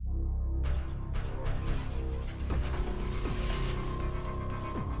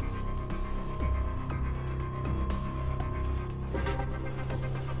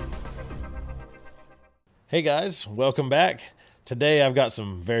Hey guys, welcome back. Today I've got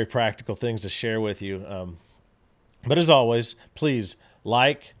some very practical things to share with you. But as always, please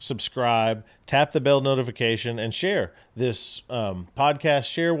like, subscribe, tap the bell notification, and share this podcast.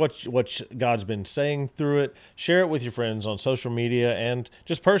 Share what God's been saying through it. Share it with your friends on social media and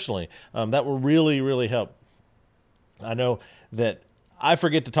just personally. That will really help. I know that I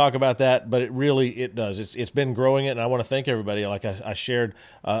forget to talk about that, but it does. It's been growing it, and I want to thank everybody. Like I shared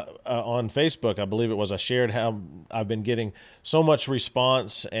on Facebook, I believe it was. I shared how I've been getting so much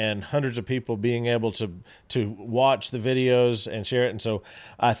response and hundreds of people being able to watch the videos and share it. And so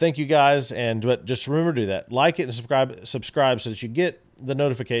I thank you guys. But just remember to do that. Like it and subscribe so that you get the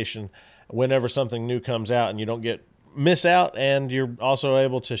notification whenever something new comes out, and you don't miss out. And you're also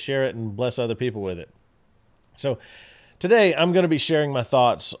able to share it and bless other people with it. So today, I'm going to be sharing my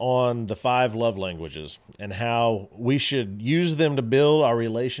thoughts on the 5 love languages and how we should use them to build our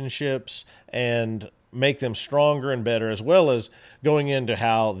relationships and make them stronger and better, as well as going into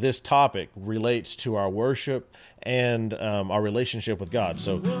how this topic relates to our worship and our relationship with God.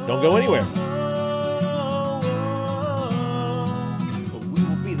 So don't go anywhere. We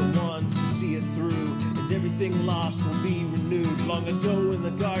will be the ones to see it through, and everything lost will be renewed. Long ago in the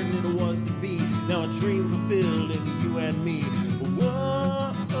garden it was to be, now a dream fulfilled in you and me.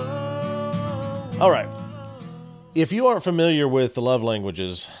 All right. If you aren't familiar with the love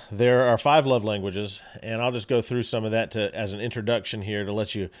languages, there are 5 love languages, and I'll just go through some of that as an introduction here to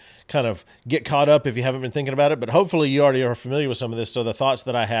let you kind of get caught up if you haven't been thinking about it. But hopefully you already are familiar with some of this, so the thoughts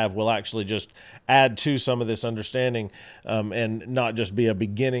that I have will actually just add to some of this understanding and not just be a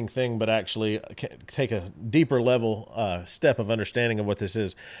beginning thing, but actually take a deeper level step of understanding of what this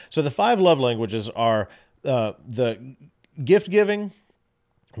is. So the 5 love languages are the gift giving,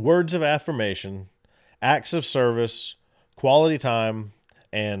 words of affirmation, acts of service, quality time,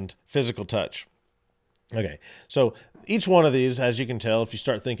 and physical touch. Okay, so each one of these, as you can tell, if you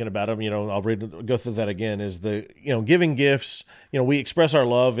start thinking about them, I'll go through that again, is giving gifts. We express our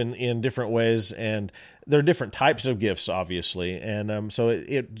love in different ways, and there are different types of gifts, obviously, and so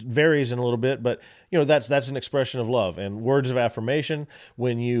it varies in a little bit, but that's an expression of love. And words of affirmation,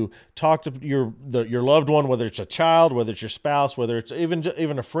 when you talk to your loved one, whether it's a child, whether it's your spouse, whether it's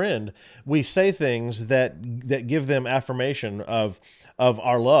even a friend, we say things that give them affirmation of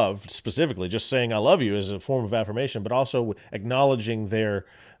our love. Specifically, just saying "I love you" is a form of affirmation, but also acknowledging their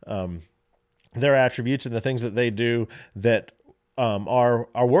attributes and the things that they do that are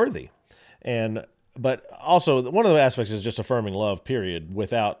worthy. But also, one of the aspects is just affirming love, period,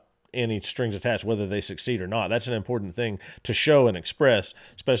 without any strings attached, whether they succeed or not. That's an important thing to show and express,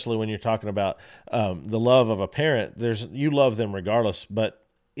 especially when you're talking about the love of a parent. You love them regardless, but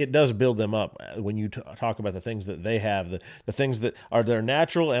it does build them up when you talk about the things that they have, the things that are their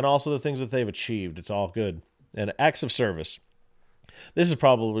natural, and also the things that they've achieved. It's all good. And acts of service. This is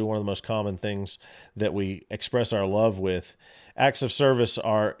probably one of the most common things that we express our love with. Acts of service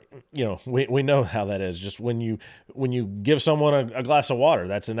are, we know how that is. Just when you give someone a glass of water,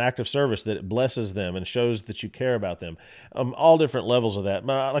 that's an act of service that blesses them and shows that you care about them. All different levels of that.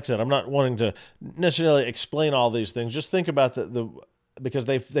 But like I said, I'm not wanting to necessarily explain all these things. Just think about because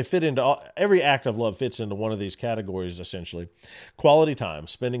they fit into every act of love fits into one of these categories, essentially. Quality time,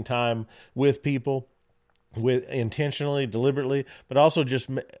 spending time with people, with intentionally, deliberately, but also just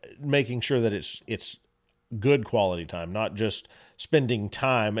making sure that it's good quality time, not just spending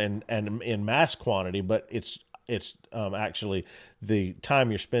time and in mass quantity, but it's actually the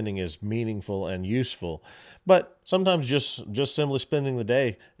time you're spending is meaningful and useful. But sometimes just simply spending the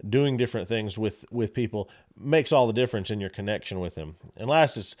day doing different things with people makes all the difference in your connection with them. And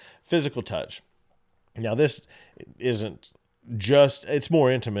last is physical touch. Now this isn't it's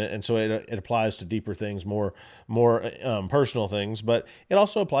more intimate, and so it applies to deeper things, more personal things, but it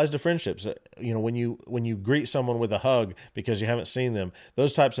also applies to friendships. When you greet someone with a hug because you haven't seen them,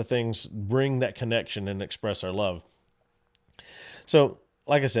 those types of things bring that connection and express our love. So,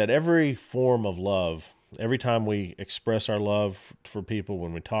 like I said, every form of love, every time we express our love for people,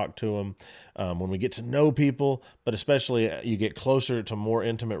 when we talk to them, when we get to know people, but especially you get closer to more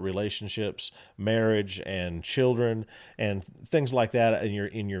intimate relationships, marriage and children and things like that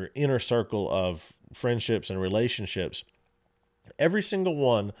in your inner circle of friendships and relationships, every single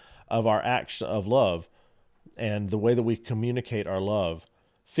one of our acts of love and the way that we communicate our love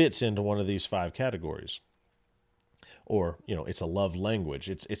fits into one of these 5 categories. Or, it's a love language.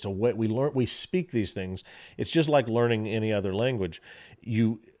 It's a way we speak these things. It's just like learning any other language.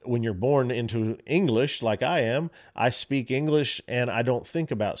 When you're born into English, like I am, I speak English and I don't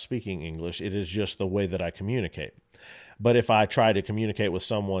think about speaking English. It is just the way that I communicate. But if I try to communicate with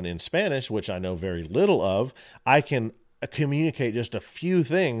someone in Spanish, which I know very little of, I can communicate just a few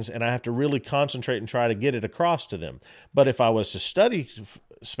things, and I have to really concentrate and try to get it across to them. But if I was to study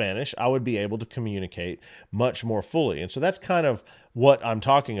Spanish, I would be able to communicate much more fully. And so that's kind of what I'm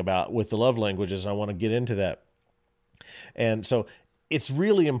talking about with the love languages. I want to get into that. And so it's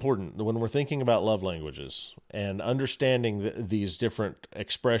really important when we're thinking about love languages and understanding these different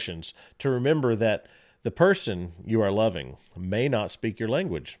expressions to remember that the person you are loving may not speak your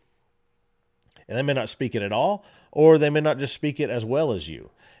language. And they may not speak it at all, or they may not just speak it as well as you.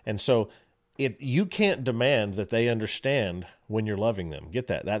 And so you can't demand that they understand when you're loving them. Get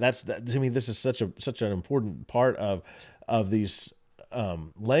that? That's to me, this is such an important part of these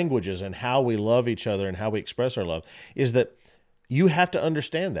languages and how we love each other and how we express our love, is that you have to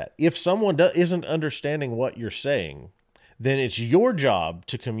understand that. If someone isn't understanding what you're saying, then it's your job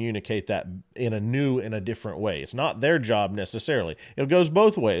to communicate that in a new and a different way. It's not their job necessarily. It goes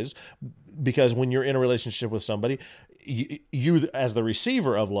both ways, because when you're in a relationship with somebody, you as the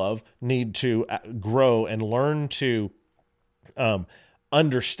receiver of love need to grow and learn to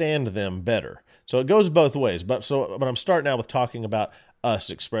understand them better. So it goes both ways. But I'm starting out with talking about us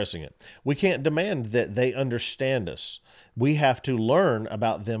expressing it. We can't demand that they understand us. We have to learn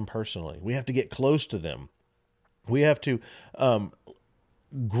about them personally. We have to get close to them. We have to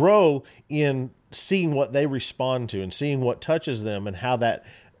grow in seeing what they respond to and seeing what touches them and how that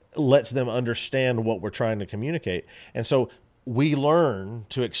lets them understand what we're trying to communicate. And so we learn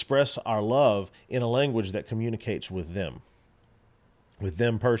to express our love in a language that communicates with them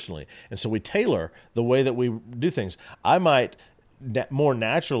personally. And so we tailor the way that we do things. I might more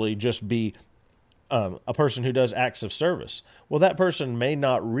naturally just be a person who does acts of service. Well, that person may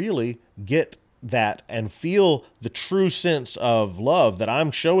not really get that and feel the true sense of love that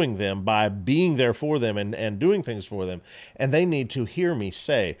I'm showing them by being there for them and doing things for them. And they need to hear me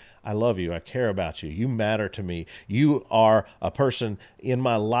say, I love you. I care about you. You matter to me. You are a person in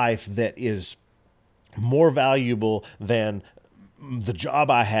my life that is more valuable than the job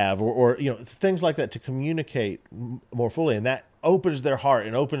I have, or things like that, to communicate more fully. And that opens their heart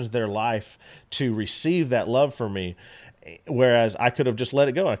and opens their life to receive that love from me. Whereas I could have just let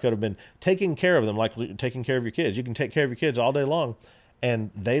it go. I could have been taking care of them like taking care of your kids. You can take care of your kids all day long, and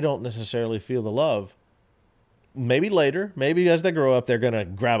they don't necessarily feel the love. Maybe later, maybe as they grow up, they're going to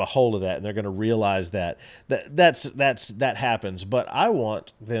grab a hold of that and they're going to realize that happens. But I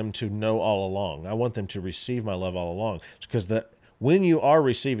want them to know all along. I want them to receive my love all along, because when you are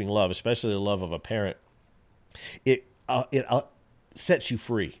receiving love, especially the love of a parent, it sets you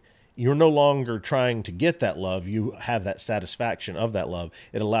free. You're no longer trying to get that love. You have that satisfaction of that love.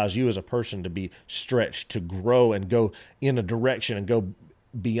 It allows you as a person to be stretched, to grow and go in a direction and go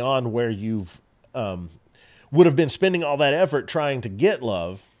beyond where you've would have been spending all that effort trying to get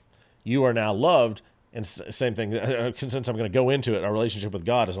love. You are now loved. And same thing, since I'm going to go into it, our relationship with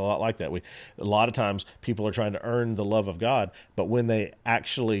God is a lot like that. A lot of times people are trying to earn the love of God, but when they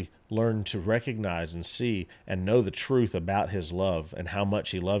actually learn to recognize and see and know the truth about his love and how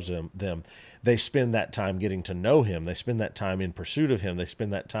much he loves them, they spend that time getting to know him. They spend that time in pursuit of him. They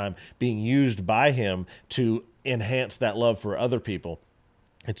spend that time being used by him to enhance that love for other people.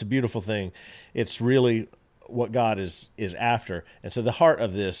 It's a beautiful thing. It's really what God is after. And so the heart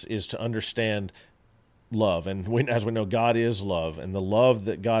of this is to understand love. And as we know, God is love, and the love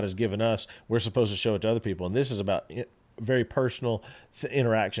that God has given us, we're supposed to show it to other people. And this is about very personal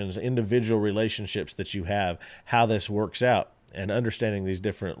interactions, individual relationships that you have, how this works out, and understanding these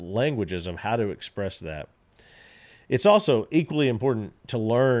different languages of how to express that. It's also equally important to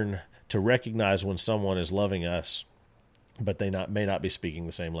learn to recognize when someone is loving us, but they may not be speaking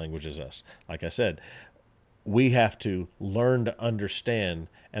the same language as us. Like I said, we have to learn to understand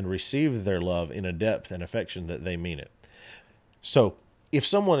and receive their love in a depth and affection that they mean it. So if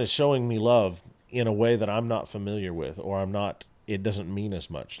someone is showing me love in a way that I'm not familiar with, or it doesn't mean as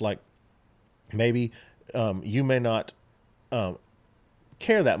much, like maybe you may not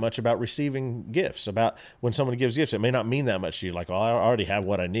care that much about receiving gifts, about when someone gives gifts, it may not mean that much to you. Like, well, I already have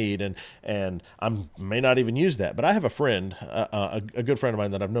what I need, and I may not even use that. But I have a friend, a good friend of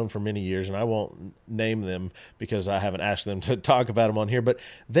mine that I've known for many years, and I won't name them because I haven't asked them to talk about them on here, but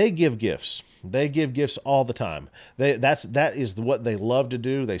they give gifts. They give gifts all the time. That is what they love to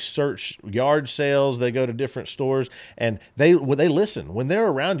do. They search yard sales. They go to different stores, and they listen. When they're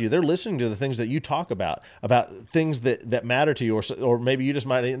around you, they're listening to the things that you talk about things that matter to you, or maybe you just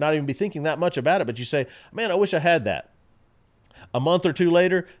might not even be thinking that much about it, but you say, man, I wish I had that. A month or two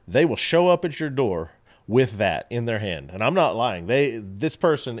later, they will show up at your door with that in their hand. And I'm not lying. This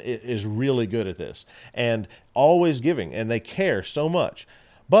person is really good at this and always giving, and they care so much.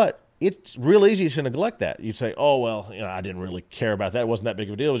 But it's real easy to neglect that. You'd say, oh, well, I didn't really care about that. It wasn't that big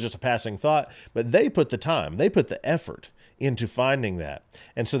of a deal. It was just a passing thought. But they put the time, they put the effort into finding that.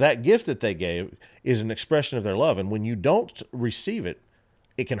 And so that gift that they gave is an expression of their love. And when you don't receive it,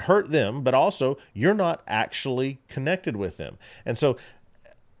 it can hurt them, but also you're not actually connected with them. And so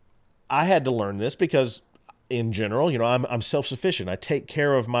I had to learn this because in general, I'm self-sufficient. I take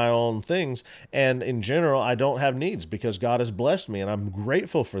care of my own things. And in general, I don't have needs because God has blessed me and I'm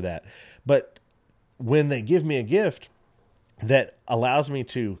grateful for that. But when they give me a gift that allows me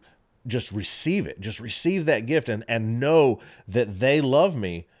to just receive it, just receive that gift and know that they love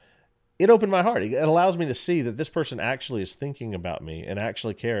me, it opened my heart. It allows me to see that this person actually is thinking about me and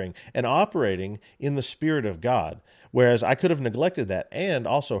actually caring and operating in the Spirit of God. Whereas I could have neglected that and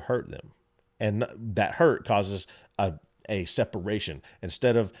also hurt them. And that hurt causes a separation.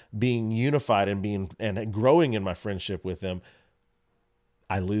 Instead of being unified and growing in my friendship with them,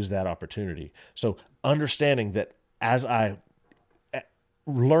 I lose that opportunity. So understanding that as I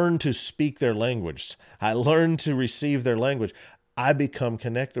learn to speak their language, I learn to receive their language, I become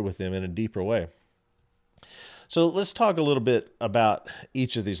connected with them in a deeper way. So let's talk a little bit about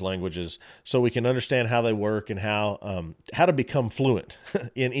each of these languages so we can understand how they work and how to become fluent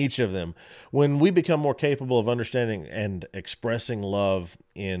in each of them. When we become more capable of understanding and expressing love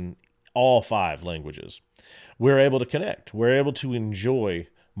in all 5 languages, we're able to connect. We're able to enjoy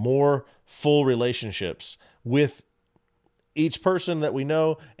more full relationships with each person that we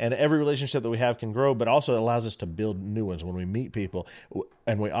know, and every relationship that we have can grow, but also it allows us to build new ones. When we meet people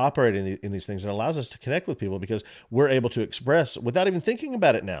and we operate in these things, it allows us to connect with people because we're able to express, without even thinking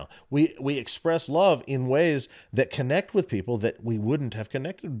about it now, we express love in ways that connect with people that we wouldn't have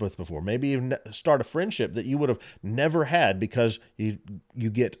connected with before. Maybe even start a friendship that you would have never had because you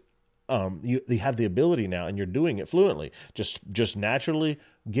have the ability now and you're doing it fluently, just naturally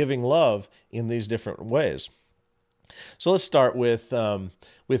giving love in these different ways. So let's start with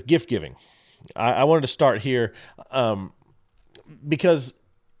gift giving. I wanted to start here because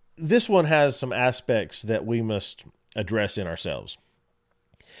this one has some aspects that we must address in ourselves.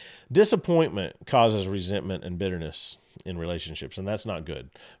 Disappointment causes resentment and bitterness in relationships, and that's not good.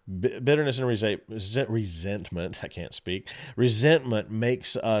 Bitterness and resentment, I can't speak. Resentment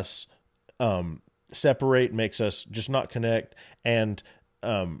makes us separate, makes us just not connect, and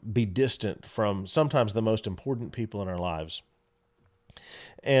be distant from sometimes the most important people in our lives.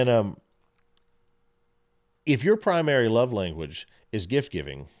 And if your primary love language is gift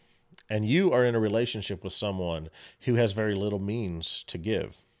giving, and you are in a relationship with someone who has very little means to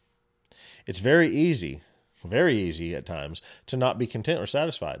give, it's very easy at times to not be content or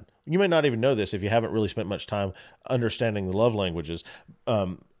satisfied. You may not even know this if you haven't really spent much time understanding the love languages.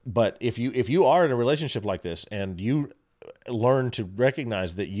 But if you are in a relationship like this and you learn to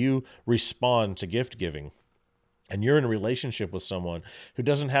recognize that you respond to gift giving, and you're in a relationship with someone who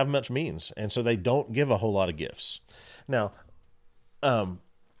doesn't have much means, and so they don't give a whole lot of gifts. Now,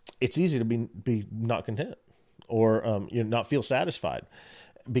 it's easy to be not content or not feel satisfied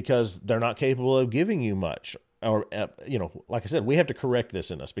because they're not capable of giving you much. Or like I said, we have to correct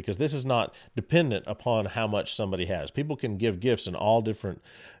this in us because this is not dependent upon how much somebody has. People can give gifts in all different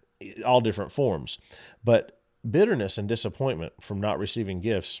forms, but bitterness and disappointment from not receiving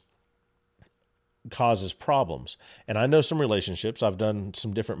gifts causes problems. And I know some relationships. I've done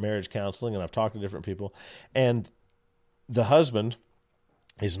some different marriage counseling and I've talked to different people, and the husband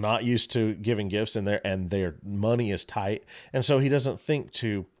is not used to giving gifts and their money is tight. And so he doesn't think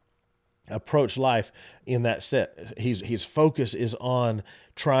to approach life in that set. His focus is on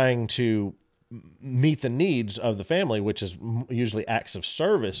trying to meet the needs of the family, which is usually acts of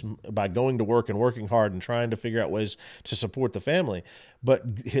service by going to work and working hard and trying to figure out ways to support the family. But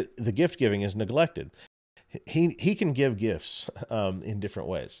the gift giving is neglected. He can give gifts in different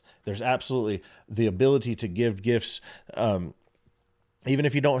ways. There's absolutely the ability to give gifts. Even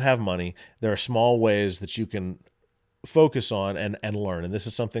if you don't have money, there are small ways that you can focus on and learn. And this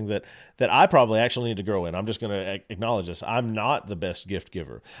is something that I probably actually need to grow in. I'm just going to acknowledge this. I'm not the best gift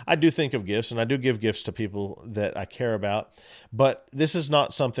giver. I do think of gifts and I do give gifts to people that I care about, but this is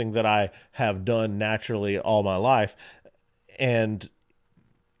not something that I have done naturally all my life. And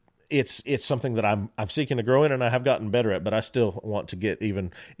it's something that I'm seeking to grow in and I have gotten better at, but I still want to get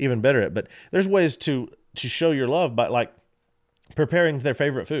even better at. But there's ways to show your love by like preparing their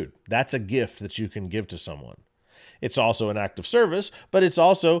favorite food. That's a gift that you can give to someone. It's also an act of service, but it's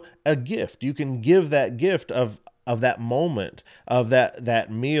also a gift. You can give that gift of that moment, of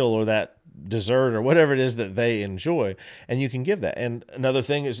that meal or that dessert or whatever it is that they enjoy, and you can give that. And another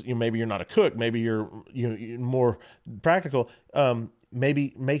thing is, maybe you're not a cook, maybe you're more practical.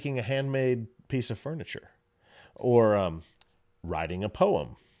 Maybe making a handmade piece of furniture, or writing a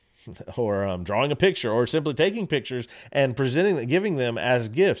poem, or drawing a picture, or simply taking pictures and giving them as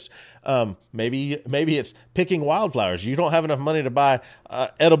gifts. Maybe it's picking wildflowers. You don't have enough money to buy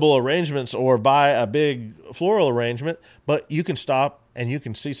edible arrangements or buy a big floral arrangement, but you can stop and you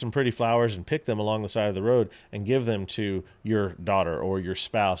can see some pretty flowers and pick them along the side of the road and give them to your daughter or your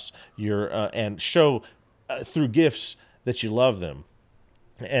spouse, and show through gifts that you love them.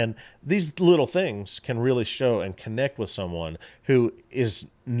 And these little things can really show and connect with someone who is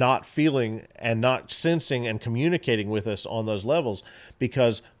not feeling and not sensing and communicating with us on those levels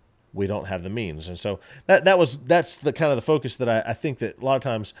because we don't have the means. And so that's the kind of the focus that I think that a lot of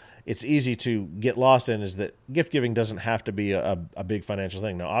times it's easy to get lost in, is that gift giving doesn't have to be a big financial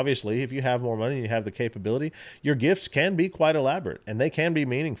thing. Now, obviously, if you have more money and you have the capability, your gifts can be quite elaborate and they can be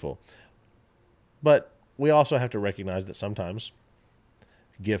meaningful. But we also have to recognize that sometimes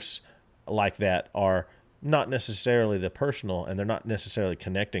gifts like that are not necessarily the personal, and they're not necessarily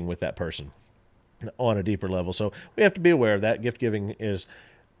connecting with that person on a deeper level. So we have to be aware of that. Gift giving is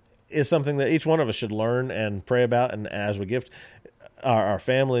something that each one of us should learn and pray about. And as we gift our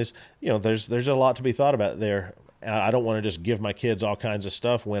families, there's a lot to be thought about there. I don't want to just give my kids all kinds of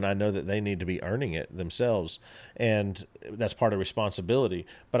stuff when I know that they need to be earning it themselves. And that's part of responsibility,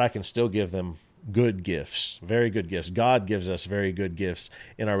 but I can still give them good gifts, very good gifts. God gives us very good gifts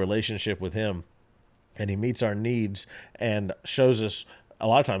in our relationship with Him, and He meets our needs and shows us a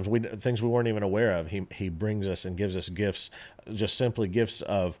lot of times things we weren't even aware of. He brings us and gives us gifts, just simply gifts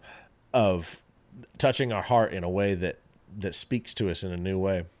of touching our heart in a way that speaks to us in a new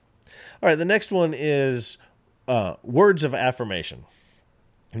way. All right, the next one is words of affirmation.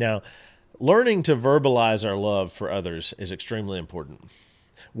 Now, learning to verbalize our love for others is extremely important.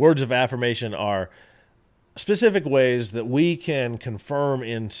 Words of affirmation are specific ways that we can confirm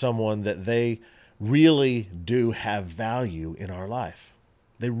in someone that they really do have value in our life.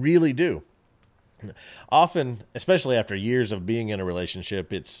 They really do. Often, especially after years of being in a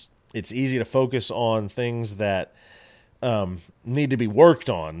relationship, it's easy to focus on things that need to be worked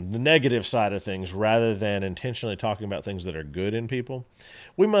on, the negative side of things, rather than intentionally talking about things that are good in people.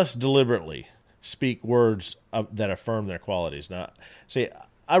 We must deliberately speak words that affirm their qualities. Now, see,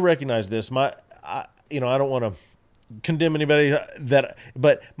 I recognize this. I don't want to condemn anybody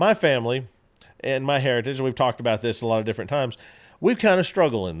but my family and my heritage, we've talked about this a lot of different times, we kind of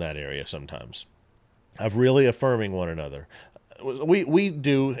struggle in that area sometimes of really affirming one another. We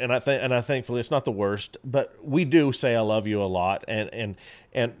do, and I thankfully it's not the worst, but we do say I love you a lot, and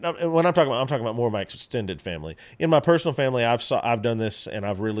when I'm talking about more of my extended family. In my personal family, I've done this, and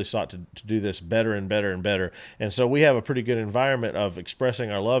I've really sought to do this better and better and better, and so we have a pretty good environment of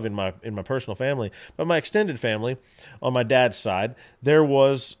expressing our love in my personal family. But my extended family, on my dad's side, there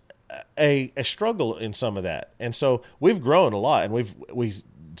was a struggle in some of that, and so we've grown a lot, and we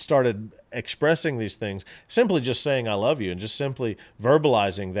started expressing these things. Simply just saying I love you and just simply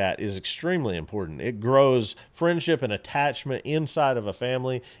verbalizing that is extremely important. It grows friendship and attachment inside of a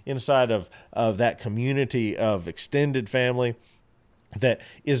family, inside of that community of extended family, that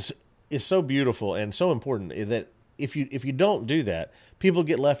is so beautiful and so important, that if you don't do that, people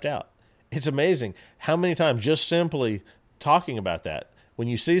get left out. It's amazing how many times just simply talking about that, when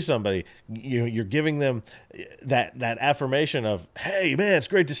you see somebody, you're giving them that affirmation of, hey, man, it's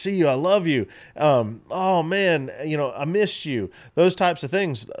great to see you. I love you. Oh, man, I missed you. Those types of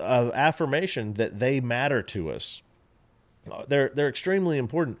things of affirmation that they matter to us. They're extremely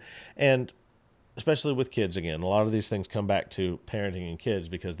important. And especially with kids, again, a lot of these things come back to parenting and kids,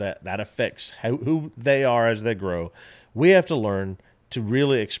 because that affects who they are as they grow. We have to learn to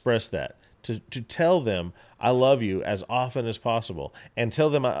really express that, to tell them I love you as often as possible, and tell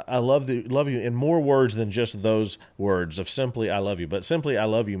them I love you in more words than just those words of simply I love you. But simply I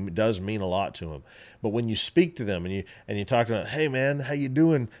love you does mean a lot to them. But when you speak to them and you talk to them, hey man, how you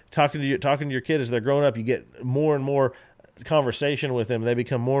doing? Talking to your kid as they're growing up, you get more and more conversation with them. They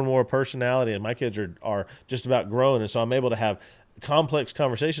become more and more personality, and my kids are just about grown, and so I'm able to have complex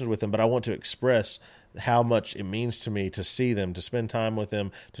conversations with them, but I want to express how much it means to me to see them, to spend time with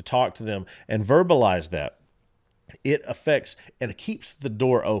them, to talk to them, and verbalize that. It affects and it keeps the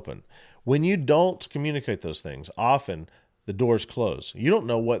door open. When you don't communicate those things, often the doors close. You don't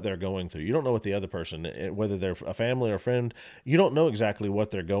know what they're going through. You don't know what the other person, whether they're a family or a friend, you don't know exactly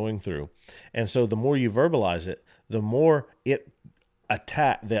what they're going through. And so the more you verbalize it, the more it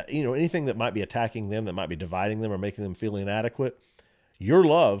anything that might be attacking them, that might be dividing them or making them feel inadequate, your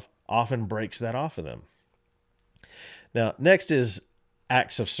love often breaks that off of them. Now, next is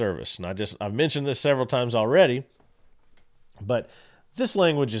acts of service. And I've mentioned this several times already, but this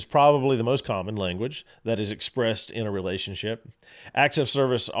language is probably the most common language that is expressed in a relationship. Acts of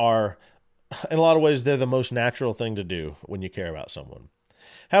service are, in a lot of ways, they're the most natural thing to do when you care about someone.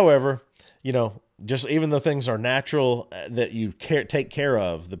 However, just even though things are natural that you take care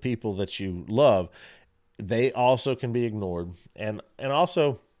of the people that you love, they also can be ignored, and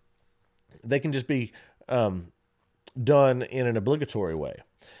also they can just be done in an obligatory way,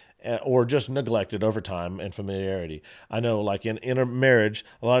 or just neglected over time and familiarity. I know, like in a marriage,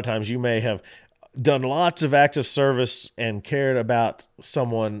 a lot of times you may have done lots of acts of service and cared about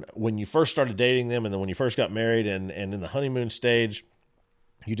someone when you first started dating them, and then when you first got married and in the honeymoon stage,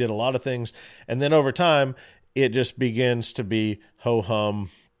 you did a lot of things. And then over time, it just begins to be ho-hum.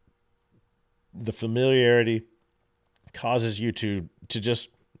 The familiarity causes you to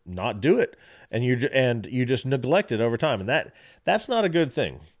just not do it. And you just neglect it over time. And that's not a good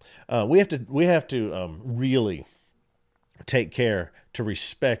thing. We have to really take care to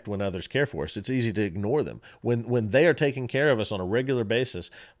respect when others care for us. It's easy to ignore them. When they are taking care of us on a regular basis,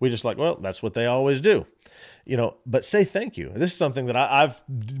 we just like, well, that's what they always do. But say thank you. This is something that I've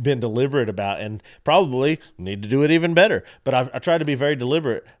been deliberate about, and probably need to do it even better. But I try to be very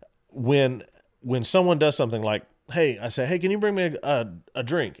deliberate when someone does something like, hey, I say, hey, can you bring me a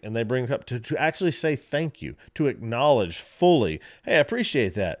drink? And they bring it up to actually say thank you, to acknowledge fully, hey, I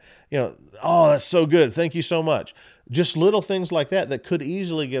appreciate that. Oh, that's so good. Thank you so much. Just little things like that could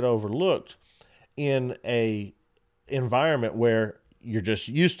easily get overlooked in a environment where you're just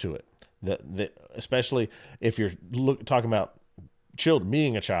used to it. Especially if you're talking about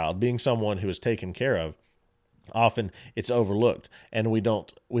being a child, being someone who is taken care of. Often it's overlooked, and we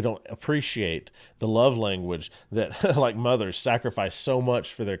don't appreciate the love language that like mothers sacrifice so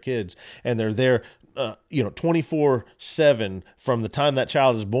much for their kids, and they're there 24/7 from the time that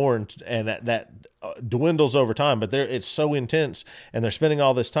child is born, and that dwindles over time, but it's so intense, and they're spending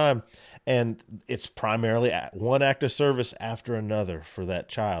all this time, and it's primarily one act of service after another for that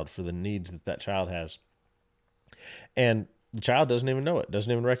child, for the needs that child has. And the child doesn't even know it,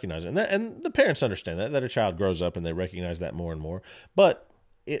 doesn't even recognize it. And the parents understand that a child grows up and they recognize that more and more. But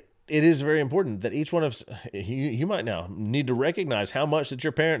it is very important that each one of us, you might now need to recognize how much that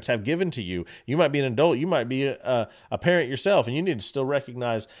your parents have given to you. You might be an adult, you might be a parent yourself, and you need to still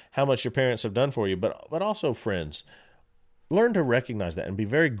recognize how much your parents have done for you. But also, friends, learn to recognize that and be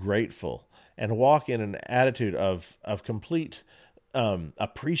very grateful and walk in an attitude of complete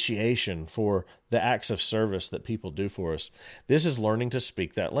appreciation for the acts of service that people do for us. This is learning to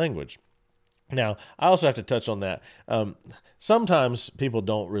speak that language. Now, I also have to touch on that. Sometimes people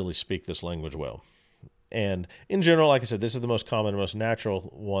don't really speak this language well. And in general, like I said, this is the most common, most natural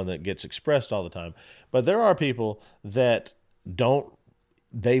one that gets expressed all the time. But there are people that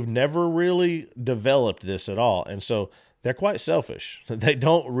they've never really developed this at all. And so they're quite selfish. They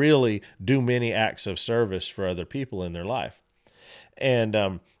don't really do many acts of service for other people in their life.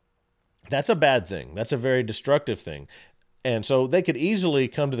 And that's a bad thing. That's a very destructive thing. And so they could easily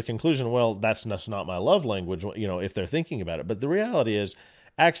come to the conclusion, well, that's not my love language, if they're thinking about it. But the reality is,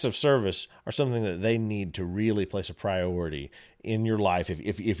 acts of service are something that they need to really place a priority in your life.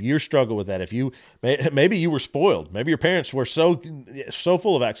 If you struggle with that, maybe you were spoiled, maybe your parents were so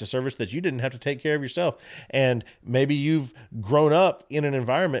full of acts of service that you didn't have to take care of yourself, and maybe you've grown up in an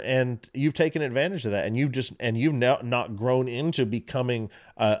environment and you've taken advantage of that, and you've now not grown into becoming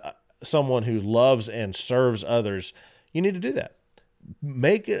someone who loves and serves others. You need to do that.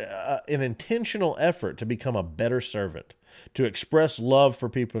 Make an intentional effort to become a better servant, to express love for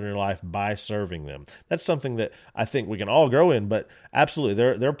people in your life by serving them. That's something that I think we can all grow in, but absolutely,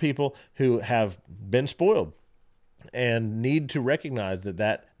 there are people who have been spoiled and need to recognize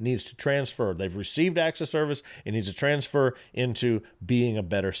that needs to transfer. They've received acts of service. It needs to transfer into being a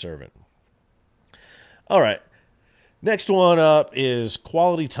better servant. All right. Next one up is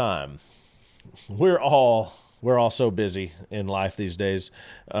quality time. We're all so busy in life these days.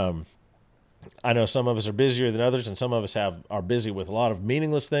 I know some of us are busier than others, and some of us are busy with a lot of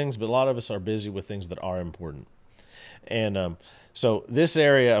meaningless things, but a lot of us are busy with things that are important. And so this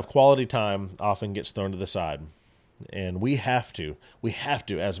area of quality time often gets thrown to the side. And we have to,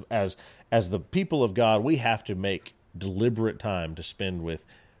 as the people of God, we have to make deliberate time to spend with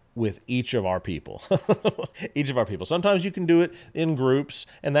each of our people. Sometimes you can do it in groups,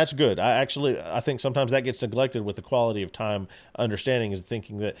 and that's good. I think sometimes that gets neglected with the quality of time understanding, is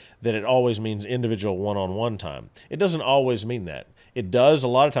thinking that it always means individual one-on-one time. It doesn't always mean that. It does a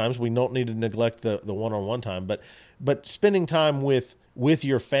lot of times. We don't need to neglect the one-on-one time, but spending time with with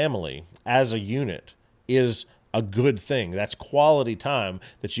your family as a unit is a good thing. That's quality time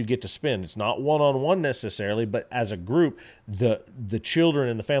that you get to spend. It's not one-on-one necessarily, but as a group, the children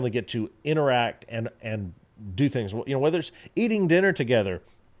and the family get to interact and do things. You know, whether it's eating dinner together,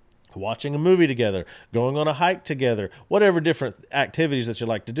 watching a movie together, going on a hike together, whatever different activities that you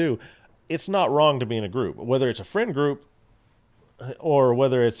like to do, it's not wrong to be in a group. Whether it's a friend group or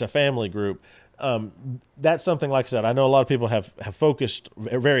whether it's a family group, that's something, like I said, I know a lot of people have focused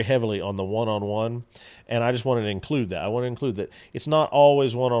very heavily on the one-on-one, and I just wanted to include that. I want to include that it's not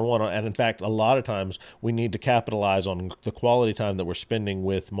always one-on-one, and in fact, a lot of times we need to capitalize on the quality time that we're spending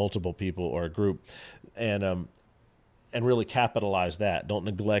with multiple people or a group, and really capitalize that. Don't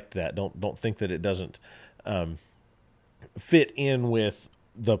neglect that. Don't think that it doesn't fit in with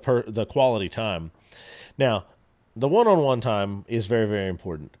the quality time. Now, the one-on-one time is very, very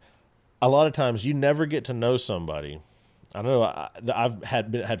important. A lot of times you never get to know somebody. I know I've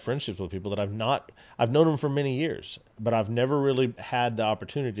had friendships with people that I've known them for many years, but I've never really had the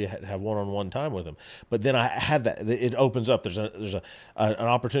opportunity to have one-on-one time with them. But then I have that. It opens up. There's an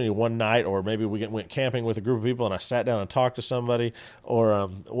opportunity one night, or maybe we went camping with a group of people, and I sat down and talked to somebody. Or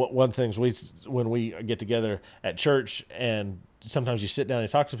one thing when we get together at church, and sometimes you sit down and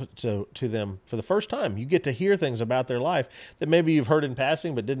talk to them for the first time. You get to hear things about their life that maybe you've heard in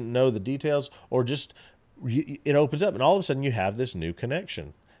passing but didn't know the details, or just it opens up, and all of a sudden you have this new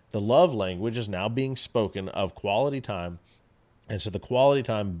connection. The love language is now being spoken of quality time, and so the quality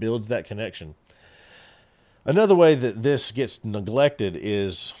time builds that connection. Another way that this gets neglected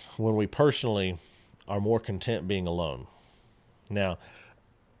is when we personally are more content being alone. Now,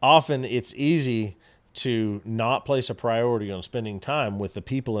 often it's easy to not place a priority on spending time with the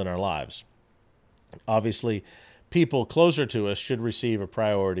people in our lives. Obviously, people closer to us should receive a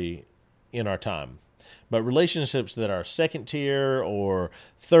priority in our time. But relationships that are second tier or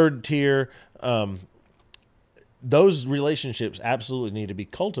third tier, those relationships absolutely need to be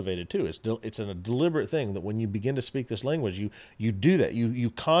cultivated too. It's a deliberate thing that when you begin to speak this language, you do that. You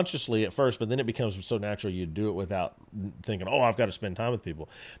consciously at first, but then it becomes so natural you do it without thinking, oh, I've got to spend time with people.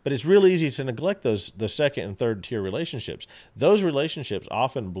 But it's really easy to neglect the second and third tier relationships. Those relationships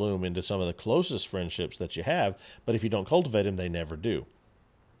often bloom into some of the closest friendships that you have, but if you don't cultivate them, they never do.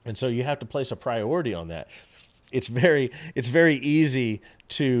 And so you have to place a priority on that. It's very easy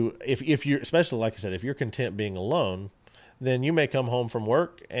to, if you're, especially like I said, if you're content being alone, then you may come home from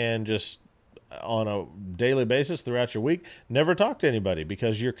work and just on a daily basis throughout your week, never talk to anybody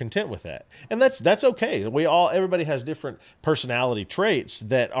because you're content with that. And that's okay. Everybody has different personality traits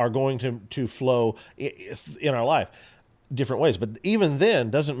that are going to flow in our life different ways. But even then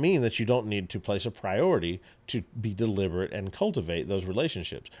doesn't mean that you don't need to place a priority to be deliberate and cultivate those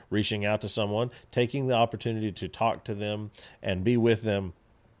relationships. Reaching out to someone, taking the opportunity to talk to them and be with them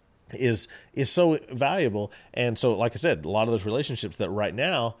is so valuable. And so, like I said, a lot of those relationships that right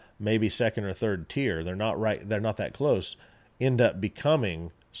now may be second or third tier, they're not that close, end up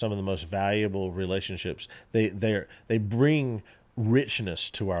becoming some of the most valuable relationships. They bring richness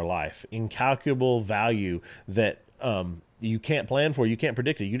to our life, incalculable value that you can't plan for, you can't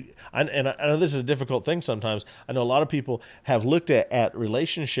predict it. I know this is a difficult thing sometimes. I know a lot of people have looked at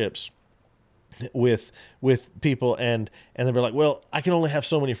relationships with people and they'll be like, well, I can only have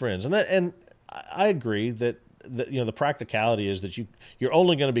so many friends. And I agree that the practicality is that you're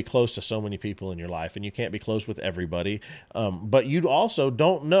only going to be close to so many people in your life, and you can't be close with everybody. But you also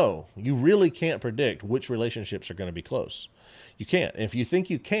don't know. You really can't predict which relationships are going to be close. You can't. And if you think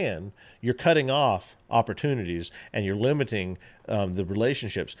you can, you're cutting off opportunities and you're limiting the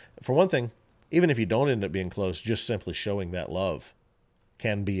relationships. For one thing, even if you don't end up being close, just simply showing that love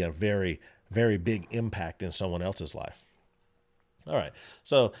can be a very, very big impact in someone else's life. All right.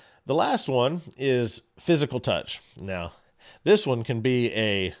 So the last one is physical touch. Now, this one can be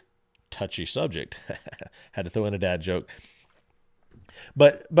a touchy subject. Had to throw in a dad joke.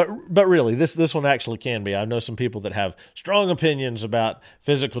 But really, this one actually can be. I know some people that have strong opinions about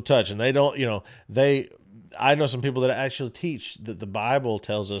physical touch, and they don't, I know some people that actually teach that the Bible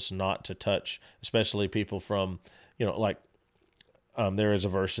tells us not to touch, especially people from, there is a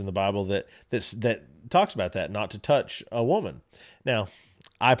verse in the Bible that talks about that, not to touch a woman. Now,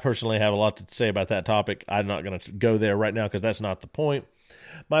 I personally have a lot to say about that topic. I'm not going to go there right now because that's not the point.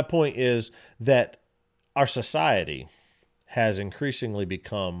 My point is that our society has increasingly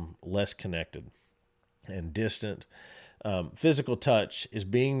become less connected and distant. Physical touch is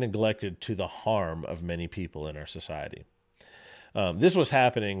being neglected to the harm of many people in our society. This was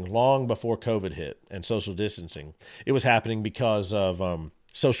happening long before COVID hit and social distancing. It was happening because of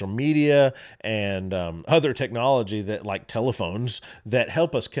social media and other technology that like telephones that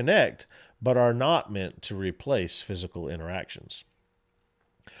help us connect, but are not meant to replace physical interactions.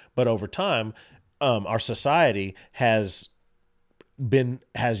 But over time, our society has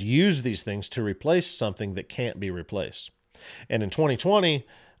used these things to replace something that can't be replaced. And in 2020,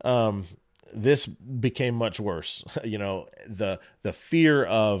 this became much worse. The fear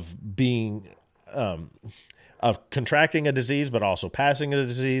of being of contracting a disease, but also passing a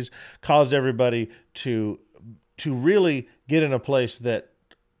disease, caused everybody to really get in a place that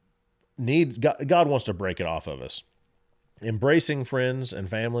God wants to break it off of us. Embracing friends and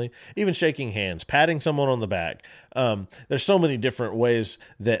family, even shaking hands, patting someone on the back. There's so many different ways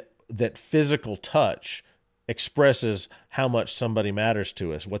that physical touch expresses how much somebody matters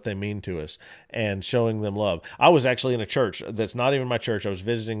to us, what they mean to us, and showing them love. I was actually in a church that's not even my church. I was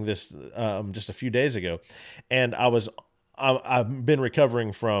visiting this just a few days ago, and I've been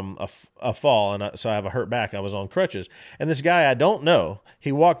recovering from a fall, and so I have a hurt back. I was on crutches, and this guy I don't know,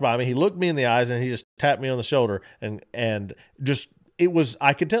 he walked by me, he looked me in the eyes, and he just tapped me on the shoulder, and just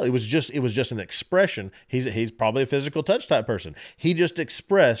I could tell it was just an expression. He's probably a physical touch type person. He just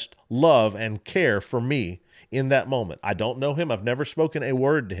expressed love and care for me in that moment. I don't know him. I've never spoken a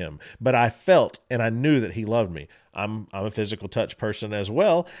word to him, but I felt and I knew that he loved me. I'm a physical touch person as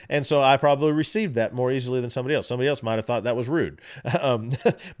well, and so I probably received that more easily than somebody else. Somebody else might have thought that was rude.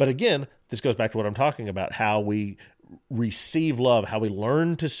 But again, this goes back to what I'm talking about, how we receive love, how we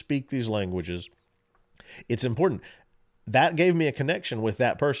learn to speak these languages. It's important. That gave me a connection with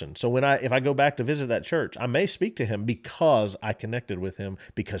that person. So if I go back to visit that church, I may speak to him because I connected with him,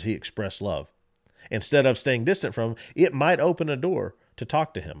 because he expressed love. Instead of staying distant from him, it might open a door to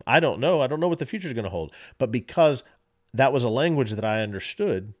talk to him. I don't know. I don't know what the future is going to hold. But because that was a language that I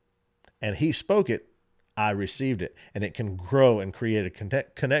understood and he spoke it, I received it. And it can grow and create a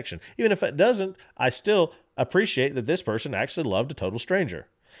connection. Even if it doesn't, I still appreciate that this person actually loved a total stranger.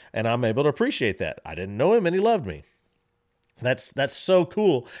 And I'm able to appreciate that. I didn't know him and he loved me. That's so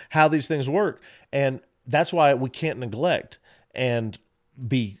cool how these things work. And that's why we can't neglect and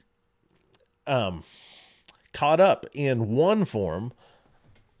be caught up in one form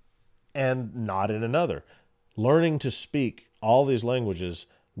and not in another. Learning to speak all these languages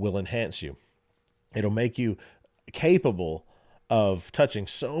will enhance you. It'll make you capable of touching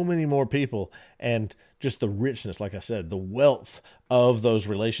so many more people, and just the richness, like I said, the wealth of those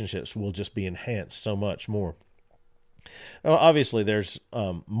relationships will just be enhanced so much more. Now, obviously, there's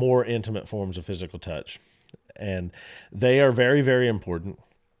more intimate forms of physical touch, and they are very, very important,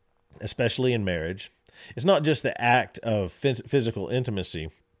 especially in marriage. It's not just the act of physical intimacy,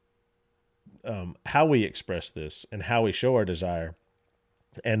 how we express this and how we show our desire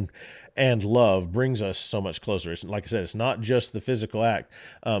and love brings us so much closer. It's, like I said, it's not just the physical act,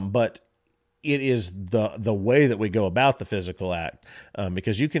 but it is the way that we go about the physical act,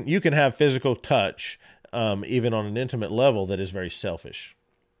 because you can have physical touch even on an intimate level that is very selfish.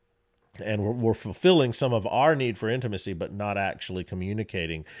 And we're fulfilling some of our need for intimacy, but not actually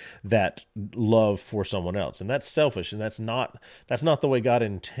communicating that love for someone else. And that's selfish, and that's not the way God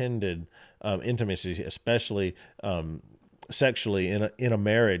intended intimacy, especially sexually in a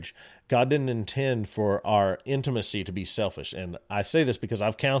marriage. God didn't intend for our intimacy to be selfish. And I say this because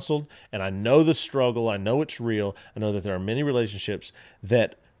I've counseled, and I know the struggle. I know it's real. I know that there are many relationships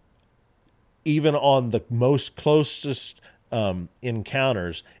that even on the most closest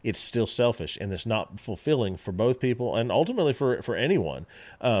encounters, it's still selfish, and it's not fulfilling for both people and ultimately for anyone.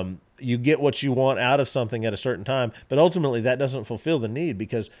 You get what you want out of something at a certain time, but ultimately that doesn't fulfill the need,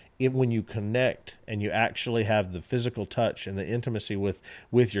 because when you connect and you actually have the physical touch and the intimacy with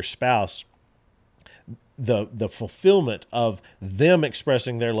your spouse, the fulfillment of them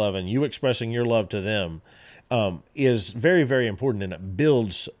expressing their love and you expressing your love to them is very, very important, and it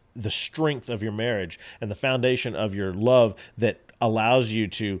builds the strength of your marriage and the foundation of your love that allows you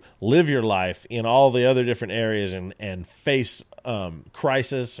to live your life in all the other different areas and face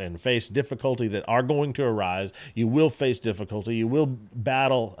crisis and face difficulty that are going to arise. You will face difficulty. You will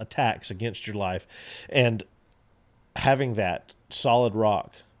battle attacks against your life. And having that solid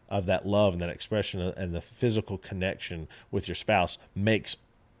rock of that love and that expression and the physical connection with your spouse makes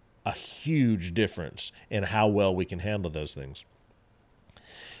a huge difference in how well we can handle those things.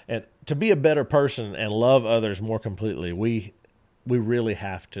 And to be a better person and love others more completely, we really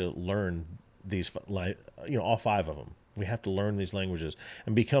have to learn these, all five of them. We have to learn these languages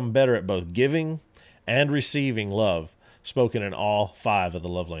and become better at both giving and receiving love spoken in all five of the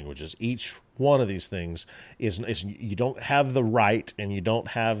love languages. Each one of these things is you don't have the right and you don't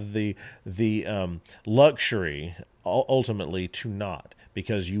have the luxury ultimately to not,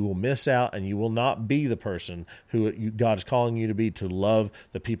 because you will miss out and you will not be the person who God is calling you to be, to love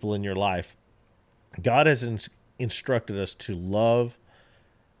the people in your life. God has instructed us to love,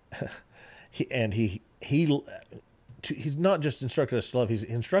 and he's not just instructed us to love, he's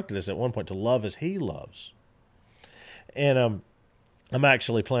instructed us at one point to love as he loves. And I'm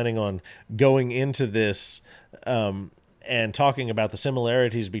actually planning on going into this and talking about the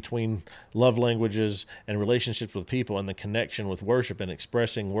similarities between love languages and relationships with people, and the connection with worship and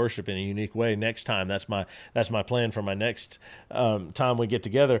expressing worship in a unique way next time. That's my plan for my next time we get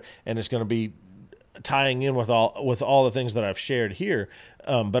together, and it's going to be tying in with all the things that I've shared here,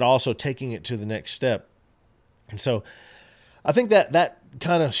 but also taking it to the next step. And so I think that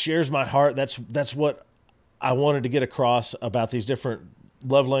kind of shares my heart. That's what I wanted to get across about these different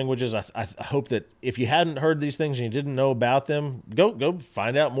love languages. I hope that if you hadn't heard these things and you didn't know about them, go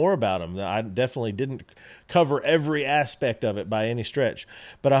find out more about them. I definitely didn't cover every aspect of it by any stretch,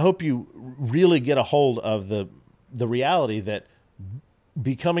 but I hope you really get a hold of the reality that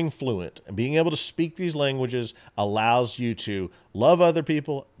becoming fluent and being able to speak these languages allows you to love other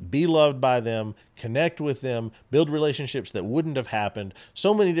people, be loved by them, connect with them, build relationships that wouldn't have happened.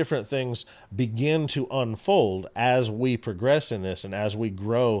 So many different things begin to unfold as we progress in this and as we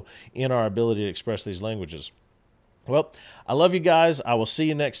grow in our ability to express these languages. Well, I love you guys. I will see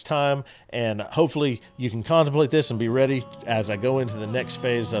you next time, and hopefully you can contemplate this and be ready as I go into the next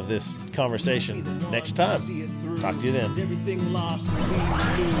phase of this conversation next time. Talk to you then. Everything lost will be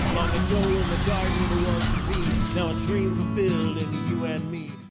renewed. Long ago in the garden it was to be. Now a dream fulfilled in you and me.